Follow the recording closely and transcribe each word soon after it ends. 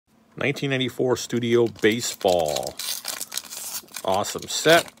1994 Studio Baseball. Awesome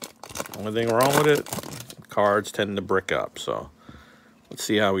set. Only thing wrong with it, cards tend to brick up. So let's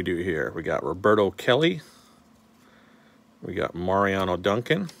see how we do here. We got Roberto Kelly. We got Mariano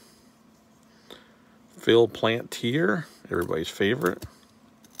Duncan. Phil Plantier, everybody's favorite.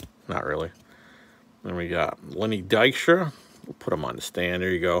 Not really. Then we got Lenny Dykstra. We'll put him on the stand.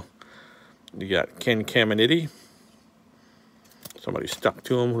 There you go. You got Ken Caminiti. Somebody stuck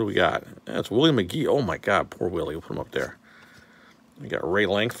to him. Who do we got? That's Willie McGee. Oh, my God. Poor Willie. We'll put him up there. We got Ray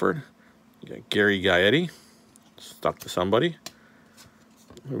Lankford. You got Gary Gaetti. Stuck to somebody.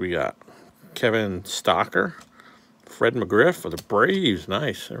 Who we got? Kevin Stocker. Fred McGriff for the Braves.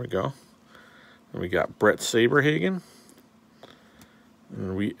 Nice. There we go. And we got Brett Saberhagen.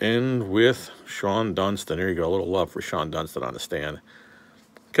 And we end with Sean Dunston. There you go. A little love for Sean Dunston on the stand.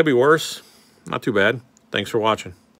 Could be worse. Not too bad. Thanks for watching.